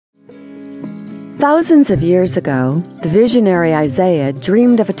Thousands of years ago, the visionary Isaiah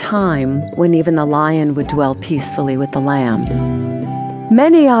dreamed of a time when even the lion would dwell peacefully with the lamb.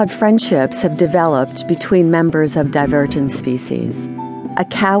 Many odd friendships have developed between members of divergent species: a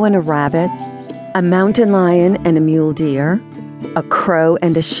cow and a rabbit, a mountain lion and a mule deer, a crow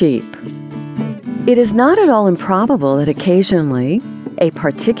and a sheep. It is not at all improbable that occasionally a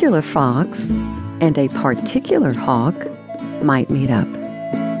particular fox and a particular hawk might meet up.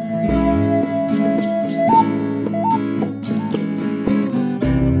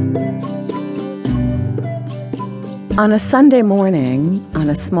 On a Sunday morning, on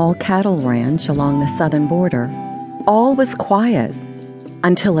a small cattle ranch along the southern border, all was quiet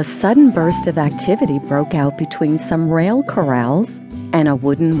until a sudden burst of activity broke out between some rail corrals and a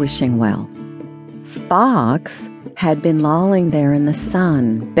wooden wishing well. Fox had been lolling there in the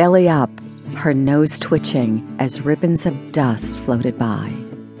sun, belly up, her nose twitching as ribbons of dust floated by.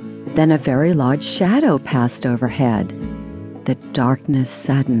 Then a very large shadow passed overhead, the darkness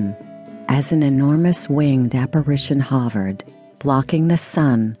sudden, as an enormous winged apparition hovered, blocking the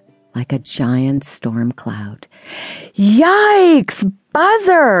sun like a giant storm cloud. Yikes!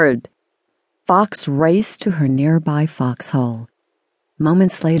 Buzzard! Fox raced to her nearby foxhole.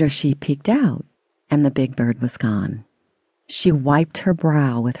 Moments later she peeked out, and the big bird was gone. She wiped her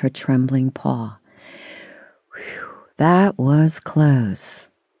brow with her trembling paw. Whew, that was close.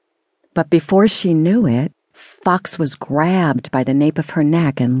 But before she knew it, Fox was grabbed by the nape of her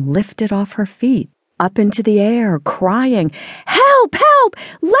neck and lifted off her feet, up into the air, crying, "Help! Help!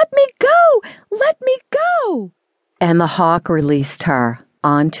 Let me go! Let me go!" And the hawk released her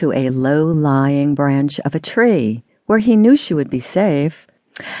onto a low-lying branch of a tree where he knew she would be safe.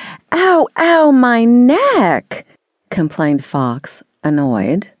 "Ow, ow, my neck!" complained Fox,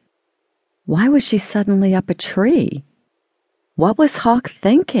 annoyed. Why was she suddenly up a tree? What was Hawk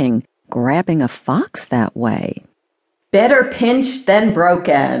thinking, grabbing a fox that way? "Better pinched than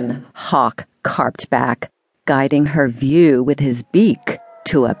broken," Hawk carped back, guiding her view with his beak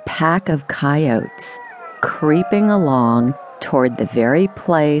to a pack of coyotes, creeping along toward the very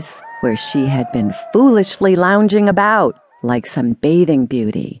place where she had been foolishly lounging about like some bathing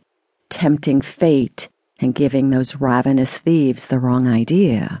beauty, tempting fate and giving those ravenous thieves the wrong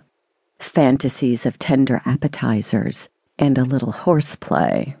idea. Fantasies of tender appetizers and a little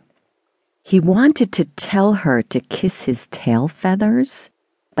horseplay. He wanted to tell her to kiss his tail feathers,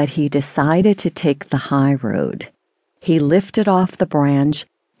 but he decided to take the high road. He lifted off the branch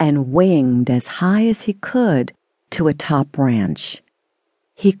and winged as high as he could to a top branch.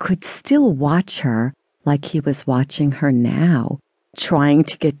 He could still watch her like he was watching her now, trying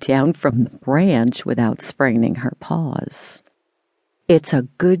to get down from the branch without spraining her paws. "It's a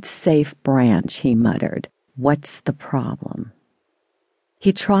good, safe branch," he muttered. "What's the problem?"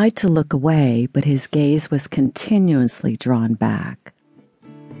 He tried to look away, but his gaze was continuously drawn back.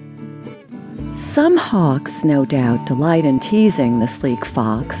 Some hawks, no doubt, delight in teasing the sleek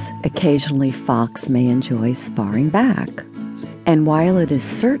fox. Occasionally, fox may enjoy sparring back. And while it is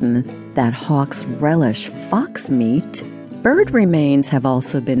certain that hawks relish fox meat, bird remains have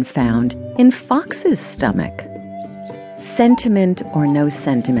also been found in fox's stomach. Sentiment or no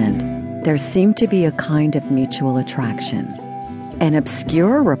sentiment, there seemed to be a kind of mutual attraction, an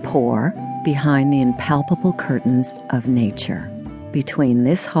obscure rapport behind the impalpable curtains of nature between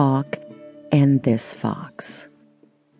this hawk and this fox.